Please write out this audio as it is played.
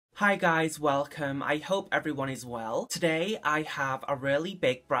Hi guys, welcome. I hope everyone is well. Today I have a really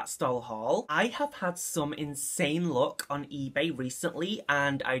big BRATZ doll haul. I have had some insane luck on eBay recently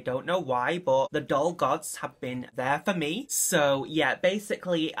and I don't know why, but the doll gods have been there for me. So yeah,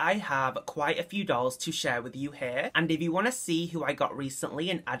 basically I have quite a few dolls to share with you here, and if you want to see who I got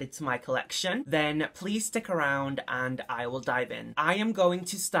recently and added to my collection, then please stick around and I will dive in. I am going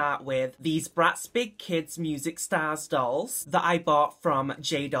to start with these BRATZ Big Kids Music Stars dolls that I bought from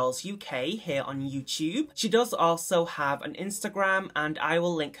JDolls UK here on YouTube. She does also have an Instagram and I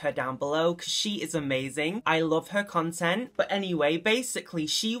will link her down below because she is amazing. I love her content. But anyway, basically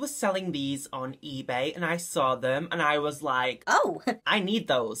she was selling these on eBay and I saw them and I was like, oh, I need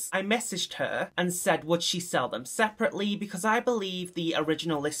those. I messaged her and said would she sell them separately, because I believe the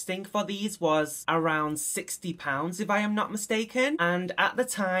original listing for these was around £60 if I am not mistaken, and at the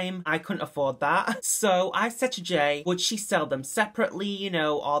time I couldn't afford that. So I said to Jay, would she sell them separately, you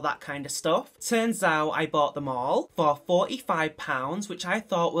know, all that kind of stuff. Turns out I bought them all for £45, which I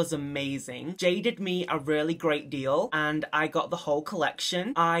thought was amazing. Jay did me a really great deal and I got the whole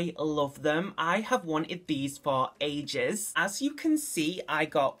collection. I love them. I have wanted these for ages. As you can see, I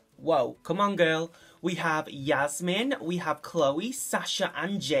got, whoa, come on girl. We have Yasmin, we have Chloe, Sasha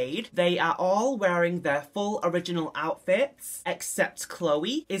and Jade. They are all wearing their full original outfits, except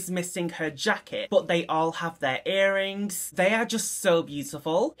Chloe is missing her jacket, but they all have their earrings. They are just so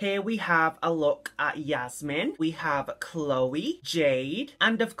beautiful. Here we have a look at Yasmin. We have Chloe, Jade,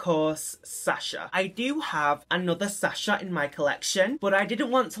 and of course, Sasha. I do have another Sasha in my collection, but I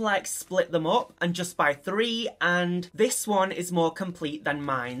didn't want to like split them up and just buy 3, and this one is more complete than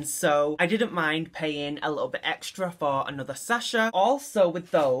mine, so I didn't mind paying a little bit extra for another Sasha. Also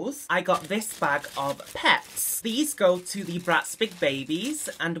with those, I got this bag of pets. These go to the BRATZ Big Babies,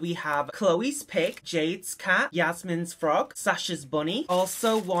 and we have Chloe's pig, Jade's cat, Yasmin's frog, Sasha's bunny,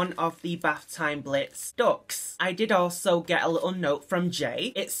 also one of the Bath Time Blitz ducks. I did also get a little note from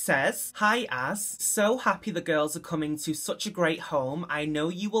Jay. It says, "Hi Az, so happy the girls are coming to such a great home. I know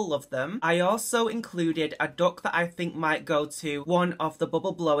you will love them. I also included a duck that I think might go to one of the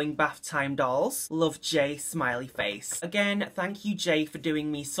bubble blowing bath time dolls. Love Jay, smiley face." Again, thank you Jay for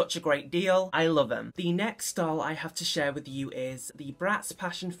doing me such a great deal. I love him. The next doll I have to share with you is the BRATZ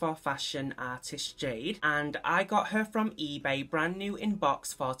Passion for Fashion artist Jade, and I got her from eBay brand new in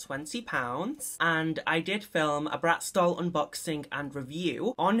box for £20, and I did film a BRATZ doll unboxing and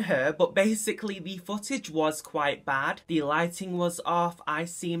review on her, but basically the footage was quite bad. The lighting was off, I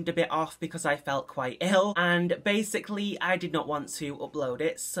seemed a bit off because I felt quite ill, and basically I did not want to upload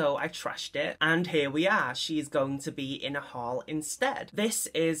it, so I trashed it. And here we are, she's going to be in a haul instead. This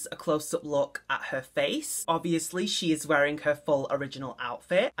is a close-up look at her face. Obviously she is wearing her full original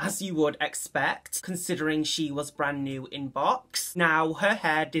outfit, as you would expect, considering she was brand new in box. Now her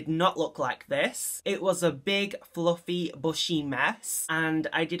hair did not look like this. It was a big fluffy bushy mess, and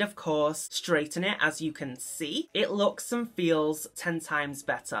I did of course straighten it, as you can see. It looks and feels 10 times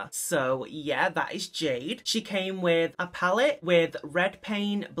better. So yeah, that is Jade. She came with a palette with red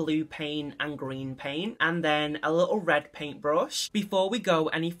paint, blue paint and green paint, and then a little red paintbrush. Before we go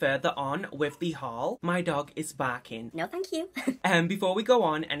any further on with the haul, my dog is barking. No thank you. Before we go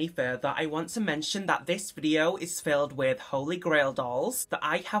on any further, I want to mention that this video is filled with Holy Grail dolls that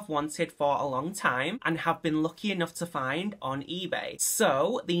I have wanted for a long time and have been lucky enough to find on eBay.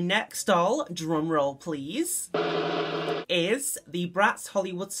 So the next doll, drumroll please, is the BRATZ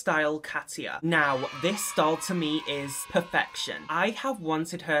Hollywood style Katia. Now this doll to me is perfection. I have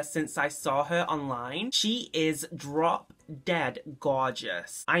wanted her since I saw her online. She is drop dead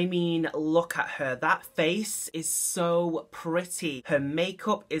gorgeous. I mean, look at her. That face is so pretty. Her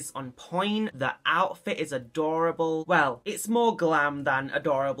makeup is on point. The outfit is adorable. Well, it's more glam than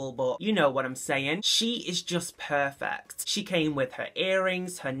adorable, but you know what I'm saying. She is just perfect. She came with her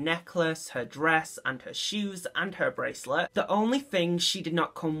earrings, her necklace, her dress, and her shoes, and her bracelet. The only thing she did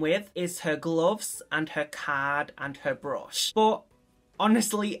not come with is her gloves and her card and her brush. But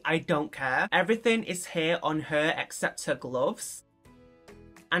honestly, I don't care. Everything is here on her except her gloves.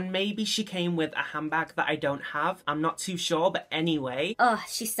 And maybe she came with a handbag that I don't have. I'm not too sure, but anyway. Oh,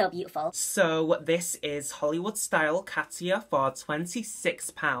 she's so beautiful. So this is Hollywood style Katia for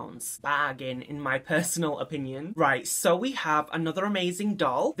 £26. Bargain, in my personal opinion. Right, so we have another amazing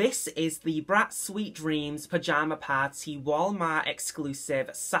doll. This is the BRATZ Sweet Dreams Pajama Party Walmart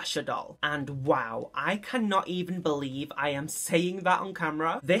exclusive Sasha doll. And wow, I cannot even believe I am saying that on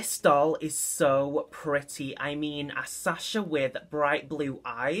camera. This doll is so pretty. I mean, a Sasha with bright blue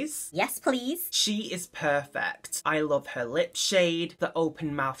eyes eyes? Yes, please. She is perfect. I love her lip shade. The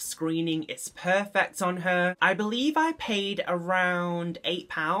open mouth screening is perfect on her. I believe I paid around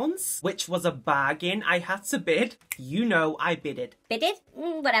 £8, which was a bargain. I had to bid. You know I bidded. Bidded?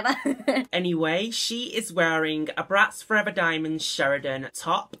 Whatever. Anyway, she is wearing a BRATZ Forever Diamonds Sheridan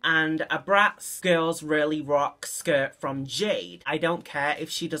top and a BRATZ Girls Really Rock skirt from Jade. I don't care if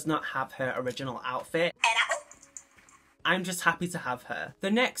she does not have her original outfit. I'm just happy to have her.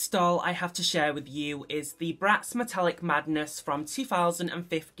 The next doll I have to share with you is the BRATZ Metallic Madness from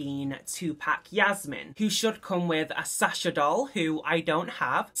 2015 2-pack Yasmin, who should come with a Sasha doll, who I don't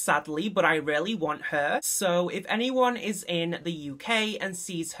have, sadly, but I really want her. So if anyone is in the UK and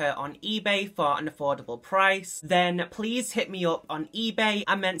sees her on eBay for an affordable price, then please hit me up on eBay.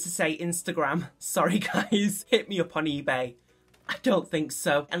 I meant to say Instagram. Sorry guys, hit me up on eBay. I don't think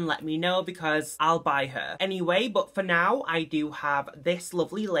so, and let me know because I'll buy her. Anyway, but for now, I do have this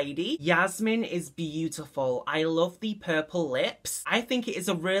lovely lady. Yasmin is beautiful. I love the purple lips. I think it is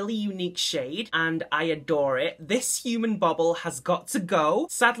a really unique shade, and I adore it. This human bobble has got to go.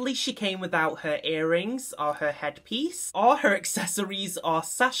 Sadly, she came without her earrings, or her headpiece, or her accessories, or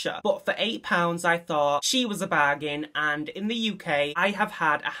Sasha. But for £8, I thought she was a bargain, and in the UK, I have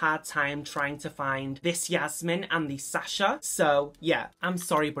had a hard time trying to find this Yasmin and the Sasha, so yeah, I'm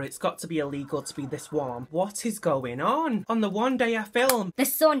sorry, but it's got to be illegal to be this warm. What is going on the one day I film? The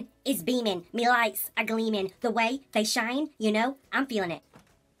sun is beaming. Me lights are gleaming. The way they shine, you know, I'm feeling it.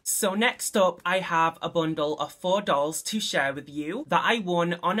 So next up, I have a bundle of 4 dolls to share with you that I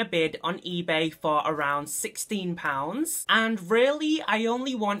won on a bid on eBay for around £16. And really, I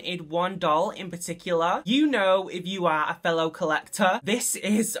only wanted one doll in particular. You know, if you are a fellow collector, this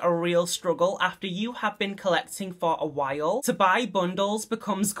is a real struggle after you have been collecting for a while. To buy bundles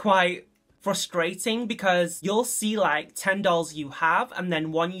becomes quite frustrating because you'll see like 10 dolls you have and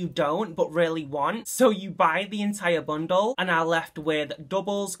then one you don't but really want, so you buy the entire bundle and are left with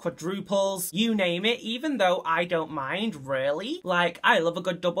doubles, quadruples, you name it, even though I don't mind really. Like, I love a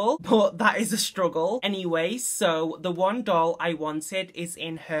good double, but that is a struggle. Anyway, so the one doll I wanted is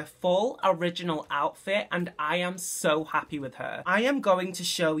in her full original outfit and I am so happy with her. I am going to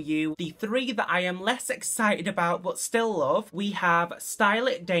show you the 3 that I am less excited about but still love. We have Style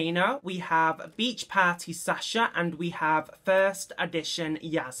It Dana, we have Beach Party Sasha, and we have First Edition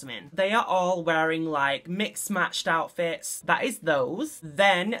Yasmin. They are all wearing like mixed matched outfits. That is those.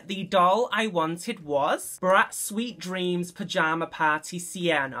 Then the doll I wanted was BRATZ Sweet Dreams Pajama Party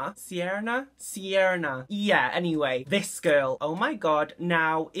Sienna. Sienna. Yeah, anyway, this girl. Oh my god.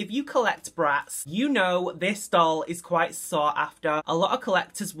 Now, if you collect BRATZ, you know this doll is quite sought after. A lot of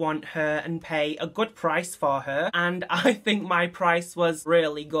collectors want her and pay a good price for her, and I think my price was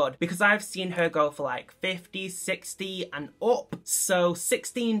really good because I've seen her go for like 50, 60 and up. So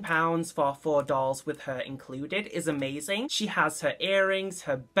 £16 for 4 dolls with her included is amazing. She has her earrings,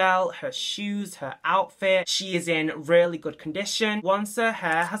 her belt, her shoes, her outfit. She is in really good condition. Once her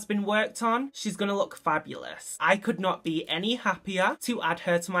hair has been worked on, she's gonna look fabulous. I could not be any happier to add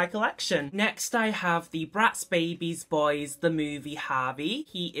her to my collection. Next I have the BRATZ Babies Boys, the movie Harvey.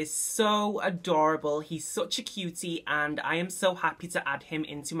 He is so adorable. He's such a cutie and I am so happy to add him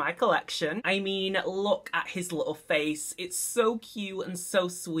into my collection. I mean, look at his little face. It's so cute and so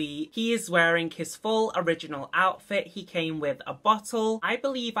sweet. He is wearing his full original outfit. He came with a bottle. I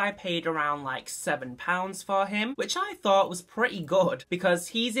believe I paid around like £7 for him, which I thought was pretty good because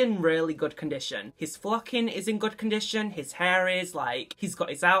he's in really good condition. His flocking is in good condition. His hair is, like, he's got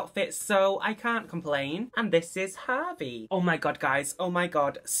his outfit, so I can't complain. And this is Harvey. Oh my god, guys. Oh my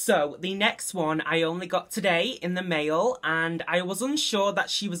god. So the next one I only got today in the mail and I was unsure that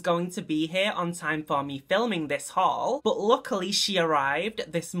she was going to be here on time for me filming this haul, but luckily she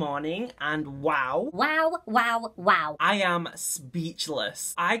arrived this morning and wow. Wow. I am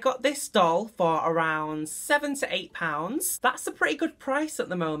speechless. I got this doll for around £7 to £8. That's a pretty good price at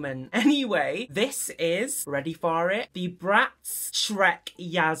the moment. Anyway, this is, ready for it, the BRATZ Shrek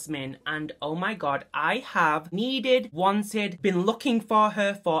Yasmin, and oh my god, I have needed, wanted, been looking for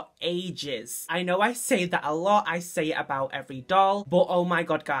her for ages. I know I say that a lot, I say it about every doll, but oh my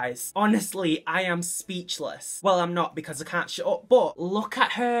god, guys, honestly, I am speechless. Well, I'm not because I can't shut up, but look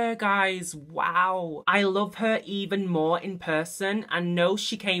at her, guys. Wow. I love her even more in person. I know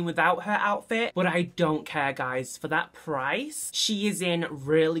she came without her outfit, but I don't care, guys. For that price, she is in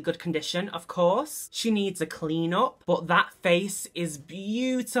really good condition, of course. She needs a clean up, but that face is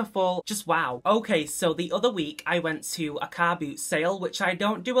beautiful. Just wow. Okay, so the other week I went to a car boot sale, which I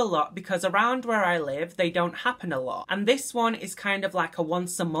don't do a lot because around where I live, they don't happen a lot. And this one is kind of like a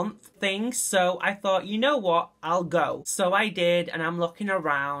once a month thing, so I thought, you know what, I'll go. So I did, and I'm looking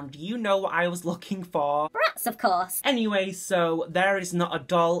around. You know what I was looking for. BRATZ, of course. Anyway, so there is not a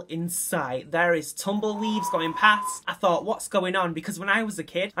doll in sight. There is tumbleweaves going past. I thought, what's going on? Because when I was a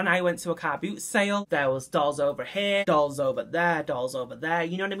kid and I went to a car boot sale, there was dolls over here, dolls over there, dolls over there.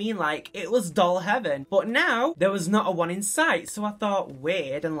 You know what I mean? Like, it was doll heaven. But now there was not a one in sight. So I thought,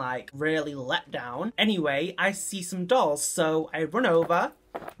 weird, and like really let down. Anyway, I see some dolls, so I run over.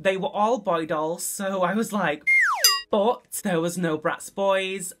 They were all boy dolls, so I was like, but there was no BRATZ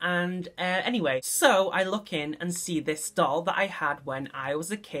boys, and anyway, so I look in and see this doll that I had when I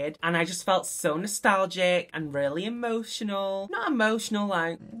was a kid, and I just felt so nostalgic and really emotional. Not emotional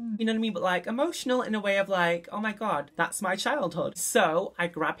like, you know what I mean, but like emotional in a way of like, oh my god, that's my childhood. So I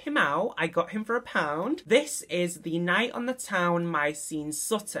grab him out, I got him for £1. This is the Night on the Town Mycene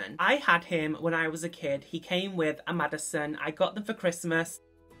Sutton. I had him when I was a kid. He came with a Madison. I got them for Christmas.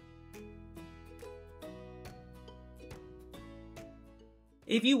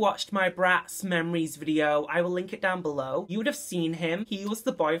 If you watched my BRATZ memories video, I will link it down below. You would have seen him. He was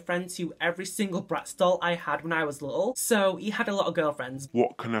the boyfriend to every single BRATZ doll I had when I was little. So he had a lot of girlfriends.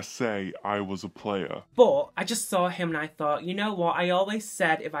 What can I say? I was a player. But I just saw him and I thought, you know what? I always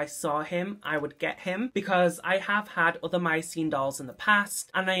said if I saw him, I would get him, because I have had other Mycene dolls in the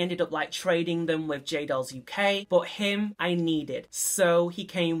past and I ended up like trading them with J Dolls UK, but him I needed. So he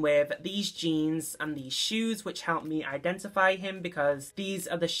came with these jeans and these shoes, which helped me identify him, because these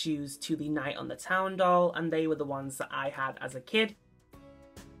are the shoes to the Night on the Town doll, and they were the ones that I had as a kid.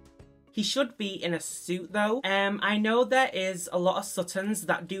 He should be in a suit though. I know there is a lot of Suttons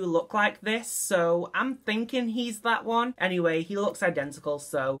that do look like this, so I'm thinking he's that one. Anyway, he looks identical,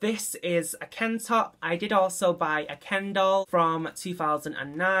 so this is a Ken top. I did also buy a Ken doll from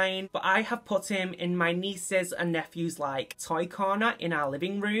 2009, but I have put him in my niece's and nephew's like toy corner in our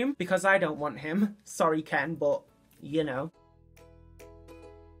living room because I don't want him. Sorry Ken, but you know.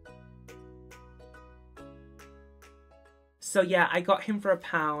 So yeah, I got him for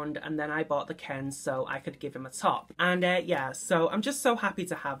 £1 and then I bought the Ken so I could give him a top. And yeah, so I'm just so happy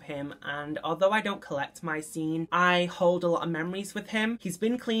to have him, and although I don't collect Mycene, I hold a lot of memories with him. He's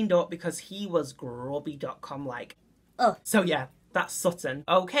been cleaned up because he was grubby.com like. Ugh. So yeah. That's Sutton.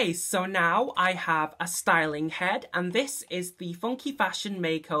 Okay, so now I have a styling head, and this is the Funky Fashion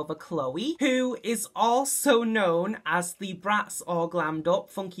Makeover Chloe, who is also known as the BRATZ All Glammed Up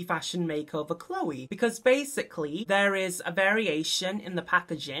Funky Fashion Makeover Chloe, because basically there is a variation in the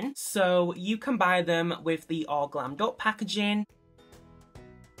packaging, so you can buy them with the All Glammed Up packaging.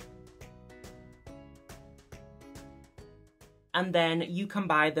 And then you can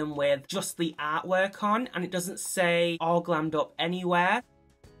buy them with just the artwork on, and it doesn't say All Glammed Up anywhere.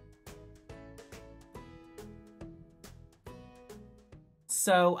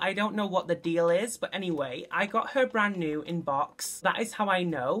 So I don't know what the deal is, but anyway, I got her brand new in box. That is how I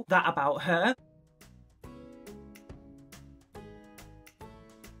know that about her.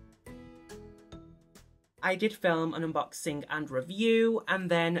 I did film an unboxing and review,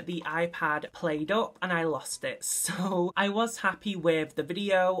 and then the iPad played up and I lost it. So I was happy with the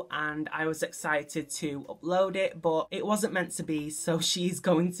video and I was excited to upload it, but it wasn't meant to be, so she's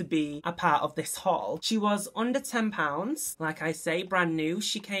going to be a part of this haul. She was under £10, like I say, brand new.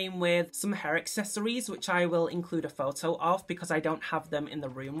 She came with some hair accessories, which I will include a photo of because I don't have them in the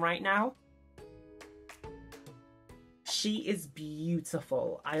room right now. She is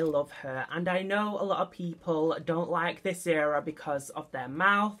beautiful. I love her, and I know a lot of people don't like this era because of their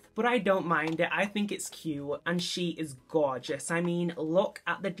mouth, but I don't mind it. I think it's cute, and she is gorgeous. I mean, look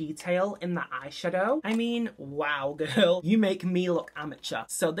at the detail in the eyeshadow. I mean, wow, girl, you make me look amateur.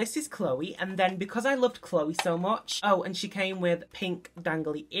 So this is Chloe, and then because I loved Chloe so much, oh, and she came with pink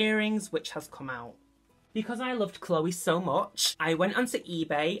dangly earrings, which has come out. Because I loved Chloe so much, I went onto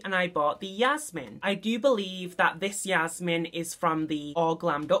eBay and I bought the Yasmin. I do believe that this Yasmin is from the All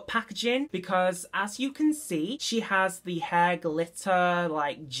Glammed Up packaging, because as you can see, she has the hair glitter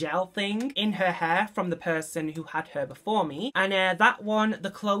like gel thing in her hair from the person who had her before me. And that one, the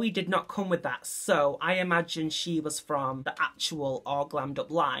Chloe did not come with that, so I imagine she was from the actual All Glammed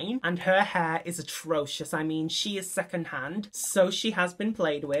Up line. And her hair is atrocious. I mean, she is secondhand, so she has been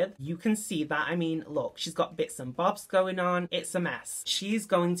played with. You can see that. I mean, look. She's got bits and bobs going on. It's a mess. She's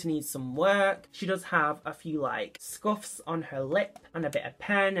going to need some work. She does have a few like scuffs on her lip and a bit of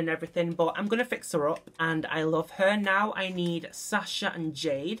pen and everything, but I'm gonna fix her up and I love her. Now I need Sasha and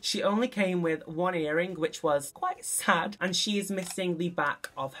Jade. She only came with one earring, which was quite sad, and she is missing the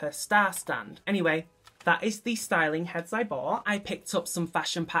back of her star stand. Anyway, that is the styling heads I bought. I picked up some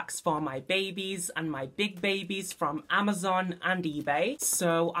fashion packs for my babies and my big babies from Amazon and eBay.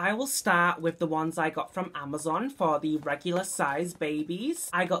 So I will start with the ones I got from Amazon for the regular size babies.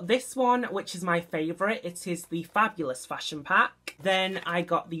 I got this one, which is my favourite. It is the Fabulous fashion pack. Then I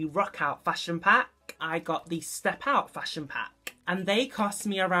got the Rock Out fashion pack. I got the Step Out fashion pack. And they cost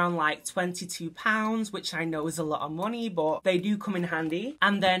me around like £22, which I know is a lot of money, but they do come in handy.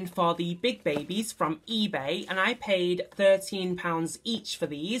 And then for the big babies from eBay, and I paid £13 each for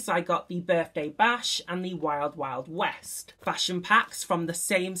these. I got the Birthday Bash and the Wild Wild West fashion packs from the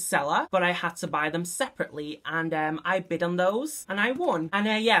same seller, but I had to buy them separately, and I bid on those and I won. And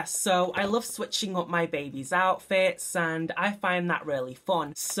yeah, so I love switching up my babies' outfits, and I find that really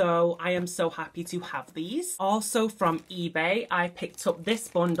fun. So I am so happy to have these. Also from eBay, I picked up this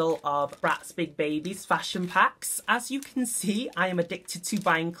bundle of BRATZ Big Babies fashion packs. As you can see, I am addicted to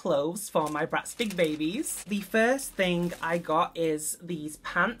buying clothes for my BRATZ Big Babies. The first thing I got is these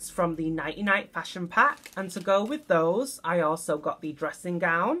pants from the Nighty Night fashion pack, and to go with those, I also got the dressing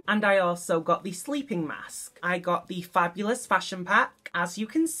gown, and I also got the sleeping mask. I got the Fabulous fashion pack, as you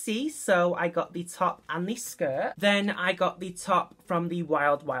can see, so I got the top and the skirt. Then I got the top from the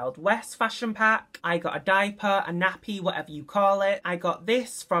Wild Wild West fashion pack. I got a diaper, a nappy, whatever you call it. I got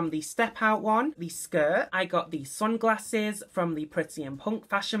this from the Step Out one, the skirt. I got the sunglasses from the Pretty and Punk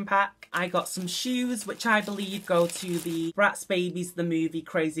fashion pack. I got some shoes, which I believe go to the BRATZ Babies the Movie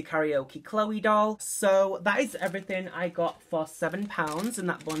Crazy Karaoke Chloe doll. So that is everything I got for £7 in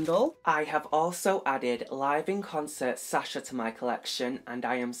that bundle. I have also added Live in Concert Sasha to my collection, and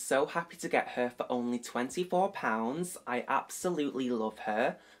I am so happy to get her for only £24. I absolutely love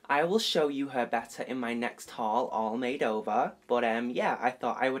her. I will show you her better in my next haul, all made over. But yeah, I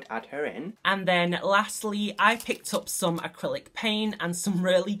thought I would add her in. And then lastly, I picked up some acrylic paint and some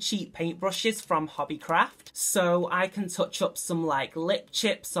really cheap paintbrushes from Hobbycraft, so I can touch up some like lip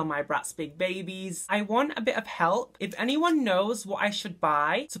chips on my BRATZ Big Babies. I want a bit of help. If anyone knows what I should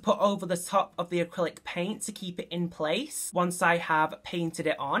buy to put over the top of the acrylic paint to keep it in place once I have painted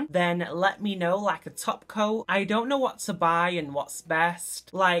it on, then let me know, like a top coat. I don't know what to buy and what's best.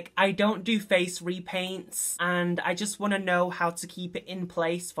 Like, I don't do face repaints, and I just want to know how to keep it in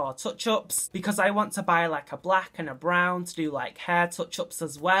place for touch-ups, because I want to buy like a black and a brown to do like hair touch-ups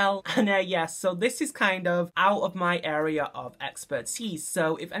as well. And yeah, so this is kind of out of my area of expertise.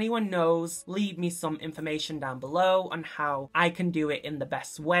 So if anyone knows, leave me some information down below on how I can do it in the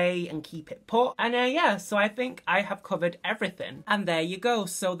best way and keep it put. And yeah, so I think I have covered everything. And there you go.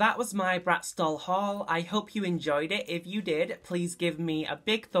 So that was my BRATZ doll haul. I hope you enjoyed it. If you did, please give me a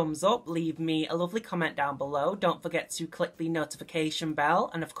big thumbs up, leave me a lovely comment down below. Don't forget to click the notification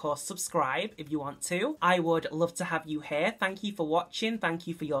bell, and of course subscribe if you want to. I would love to have you here. Thank you for watching. Thank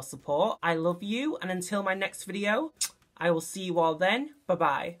you for your support. I love you, and until my next video, I will see you all then. Bye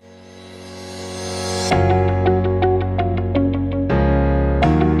bye.